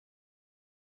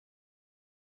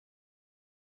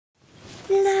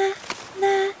La,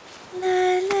 la,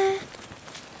 la, la.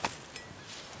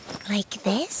 Like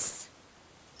this?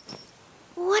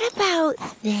 What about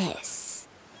this?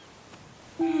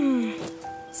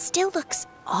 Still looks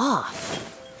off.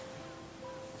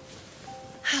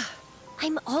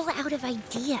 I'm all out of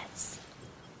ideas.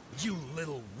 You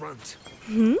little runt.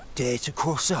 Dare to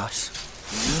cross us?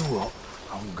 You know what?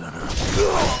 I'm gonna...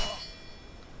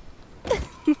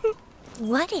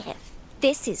 What if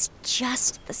this is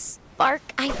just the spark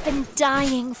I've been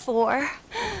dying for?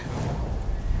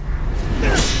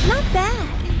 Not bad.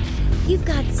 You've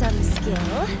got some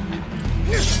skill.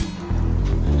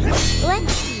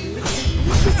 Let's see if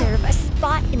you deserve a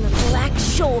spot in the Black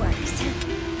Shores.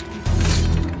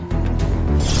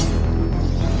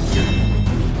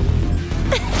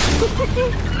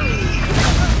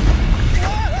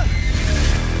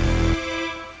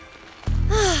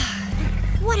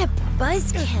 What a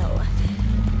buzzkill.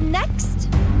 Next.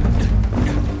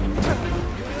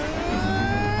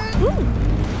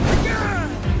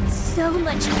 So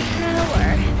much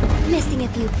power. Missing a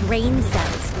few brain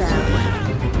cells, though.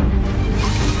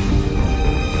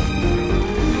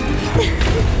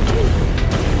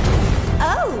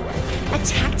 Oh, a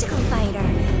tactical fighter.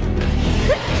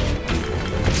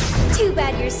 Too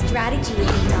bad your strategy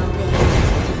isn't all there.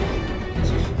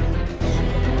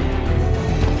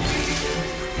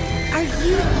 Are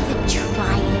you even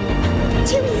trying?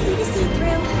 Too easy to see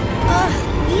through. Ugh,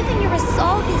 even your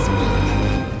resolve is weak.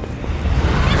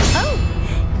 Oh,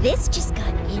 this just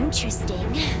got interesting.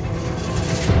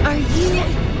 Are you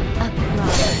a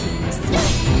proxy?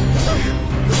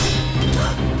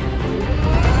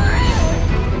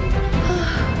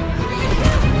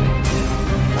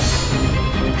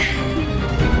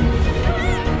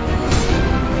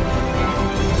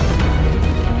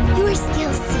 Your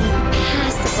skills seem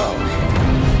passable.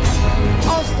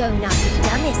 Also not the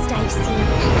dumbest I've seen.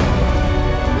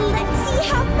 Let's see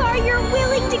how far you're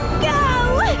willing to go!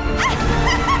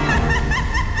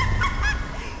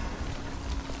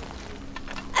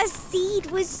 A seed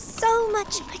with so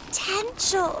much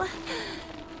potential.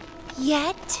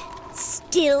 Yet,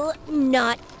 still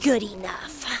not good enough.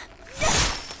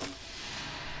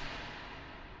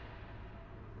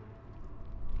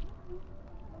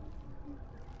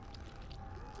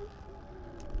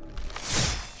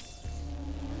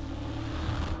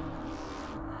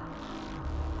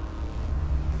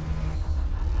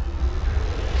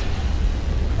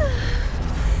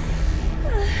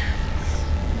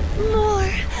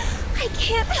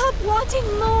 Can't help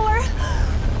wanting more.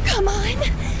 Come on.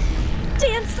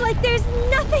 Dance like there's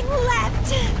nothing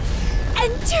left.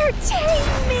 Entertain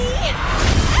me.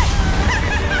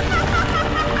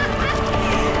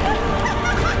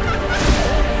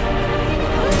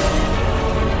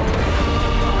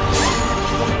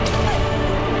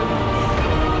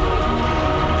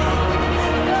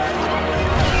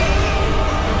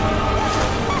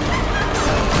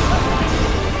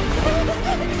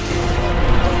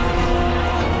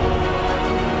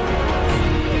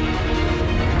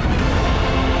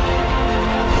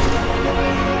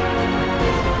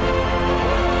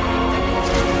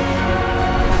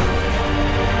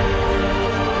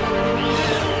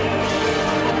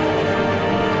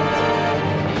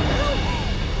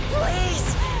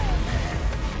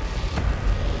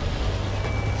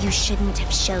 You shouldn't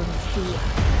have shown fear.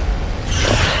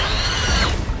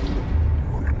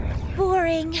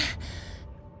 Boring.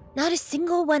 Not a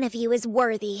single one of you is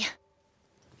worthy.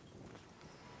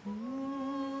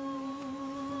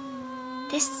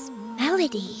 This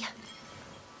melody.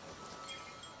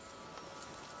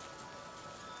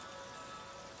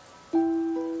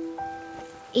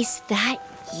 Is that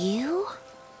you?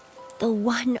 The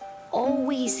one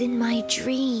always in my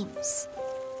dreams.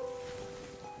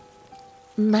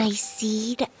 My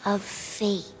seed of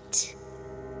fate.